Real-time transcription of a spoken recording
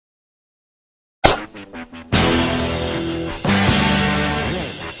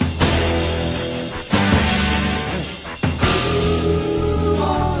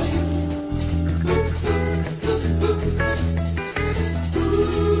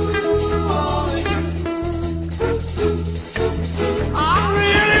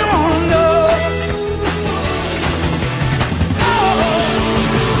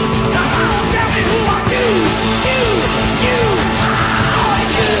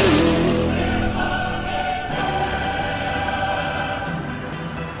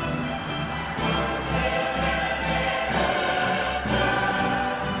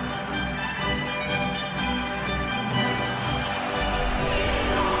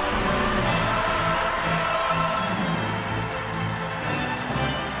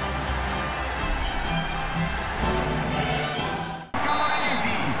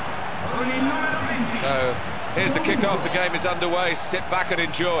kick-off, the game is underway. Sit back and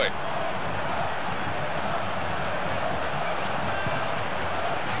enjoy.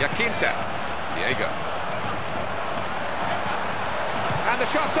 Yakinta, Diego. And the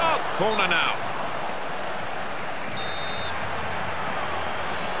shot's on. Corner now.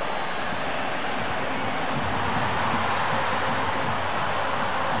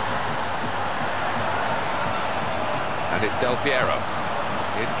 And it's Del Piero.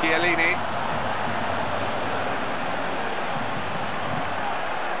 Here's Chiellini.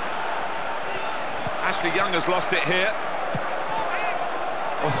 Ashley Young has lost it here.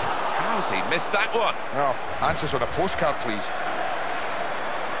 Oh, how's he missed that one? Well, answers on a postcard, please.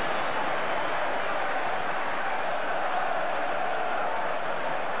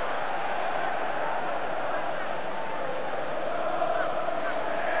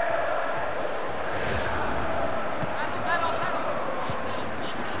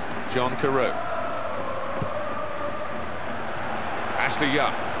 John Carew. Ashley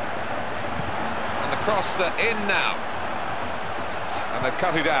Young. And the cross in now. And they've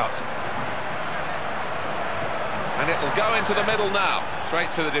cut it out. And it'll go into the middle now.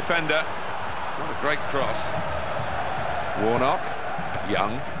 Straight to the defender. What a great cross. Warnock.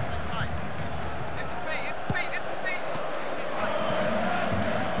 Young.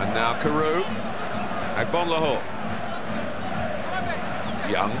 And now Carew. Agbonlahor.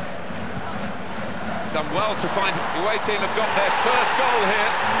 Young. He's done well to find the away team have got their first goal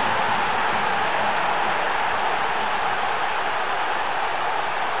here.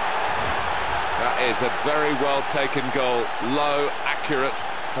 That is a very well taken goal, low, accurate.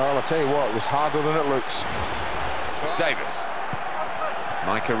 Well, I'll tell you what, it was harder than it looks. Davis.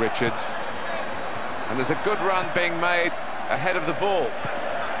 Micah Richards. And there's a good run being made ahead of the ball.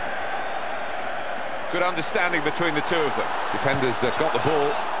 Good understanding between the two of them. Defenders got the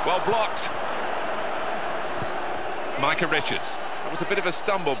ball. Well blocked. Micah Richards. That was a bit of a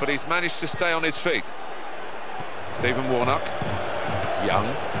stumble, but he's managed to stay on his feet. Stephen Warnock. Young.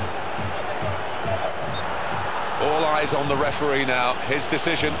 All eyes on the referee now. His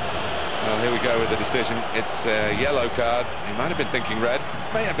decision. Well, here we go with the decision. It's a yellow card. He might have been thinking red.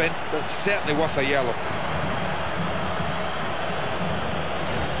 Might have been, but certainly worth a yellow.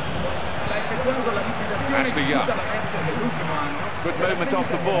 Ashley Young. Good movement off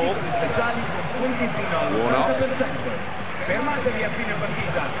the ball. Warnock.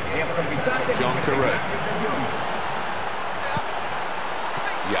 John Carew.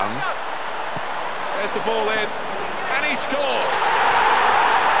 Young. There's the ball in. And he scores!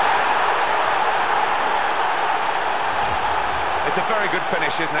 It's a very good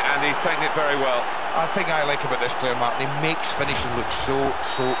finish, isn't it? And he's taken it very well. I think I like about this player, Martin. He makes finishing look so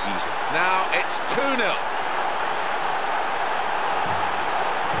easy. Now it's 2-0.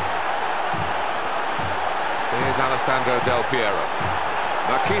 Here's Alessandro Del Piero.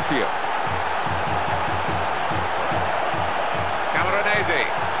 Marchisio. Camoranesi.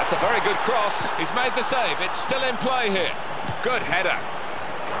 That's a very good cross. He's made the save. It's still in play here. Good header.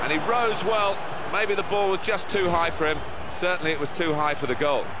 And he rose well. Maybe the ball was just too high for him. Certainly it was too high for the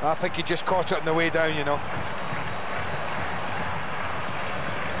goal. I think he just caught it on the way down, you know.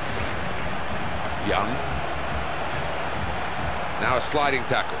 Young. Now a sliding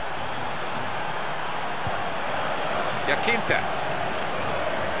tackle. Yakinta.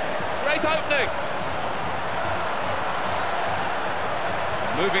 Great opening.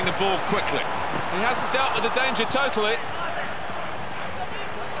 Moving the ball quickly. He hasn't dealt with the danger totally.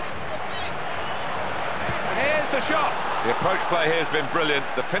 Here's the shot. The approach play here has been brilliant.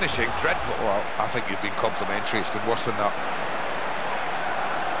 The finishing, dreadful. Well, I think you've been complimentary. It's been worse than that.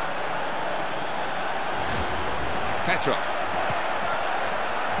 Petrov.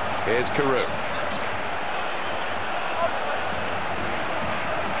 Here's Carew.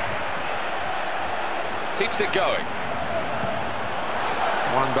 Keeps it going.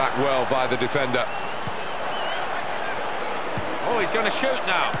 Won back well by the defender. Oh, he's going to shoot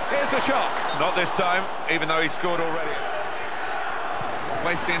now. Here's the shot. Not this time, even though he scored already. Not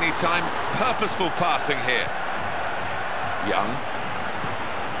wasting any time. Purposeful passing here. Young.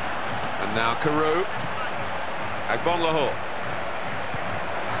 And now Carew. Agbonlahor.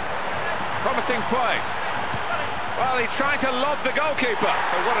 Promising play. Well, he's trying to lob the goalkeeper.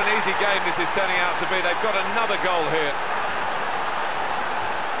 But what an easy game this is turning out to be. They've got another goal here.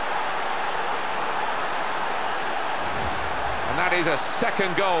 And that is a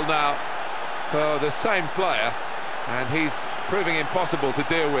second goal now for the same player. And he's proving impossible to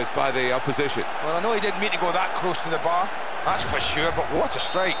deal with by the opposition. Well, I know he didn't mean to go that close to the bar, that's for sure, but what a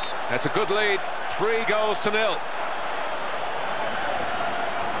strike. That's a good lead, 3-0.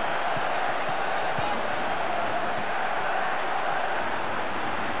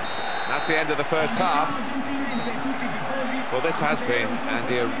 that's the end of the first half. Well, this has been,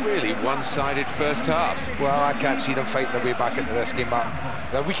 Andy, a really one-sided first half. Well, I can't see them fighting their way back into this game, Martin.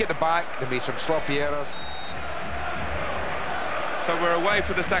 They're weak at the back, they made some sloppy errors. So we're away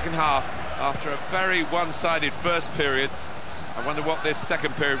for the second half after a very one-sided first period. I wonder what this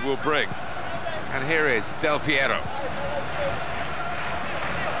second period will bring. And here is Del Piero.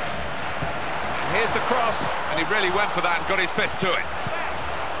 And here's the cross, and he really went for that and got his fist to it.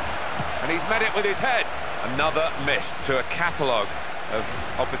 And he's met it with his head. Another miss to a catalogue of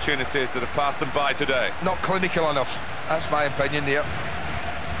opportunities that have passed them by today. Not clinical enough, that's my opinion there.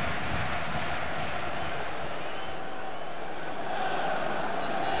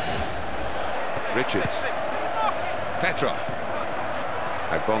 Richards. Petrov.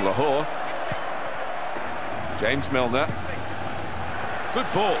 Agbon Lahore. James Milner. Good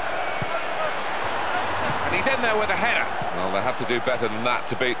ball. And he's in there with a header. Well, they have to do better than that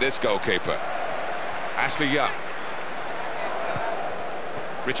to beat this goalkeeper. Ashley Young.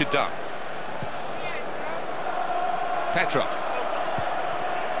 Richard Dunn. Petrov.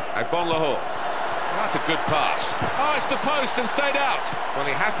 Agbon Lahore. That's a good pass. Oh, it's the post and stayed out. Well,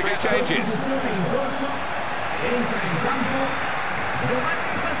 he has to get changes.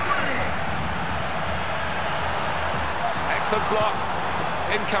 Excellent block.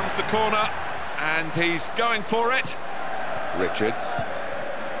 In comes the corner, and he's going for it. Richards.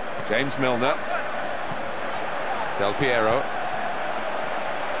 James Milner. Del Piero.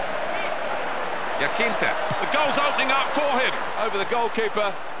 Yaquinta. The goal's opening up for him. Over the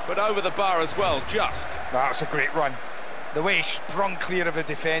goalkeeper, but over the bar as well, just. That's a great run. The way he sprung clear of the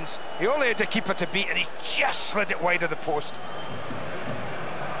defence. He only had the keeper to beat, and he just slid it wide of the post.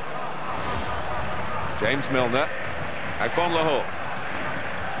 James Milner. Agbon Lahore.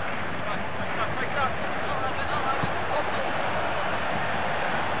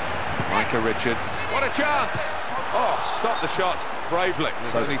 Micah Richards. What a chance! Oh, stop the shot bravely.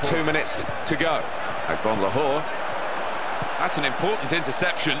 There's only 2 minutes to go. Agbon Lahore. That's an important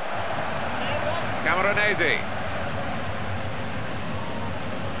interception. Camoranesi.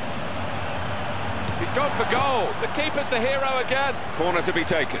 He's gone for goal. The keeper's the hero again. Corner to be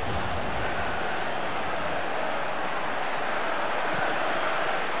taken.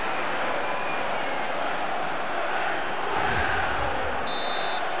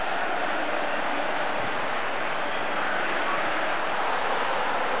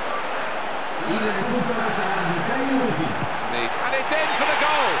 And it's in for the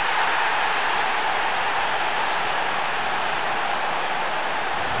goal.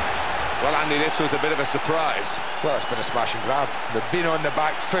 Well, Andy, this was a bit of a surprise. Well, it's been a smash and grab. They've been on the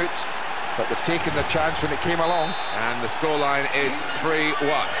back foot, but they've taken the chance when it came along. And the scoreline is 3-1.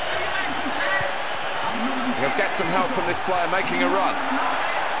 He'll get some help from this player making a run.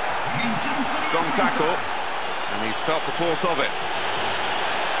 Strong tackle, and he's felt the force of it.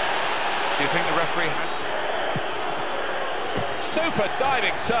 Do you think the referee had to? Super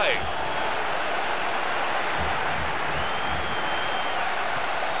diving save.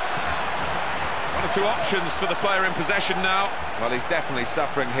 One or two options for the player in possession now. Well, he's definitely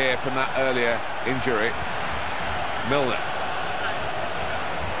suffering here from that earlier injury. Milner.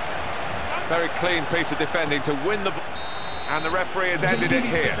 Very clean piece of defending to win the... And the referee has ended it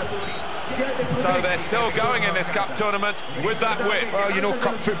here. So they're still going in this cup tournament with that win. Well, you know,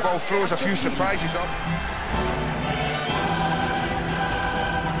 cup football throws a few surprises up.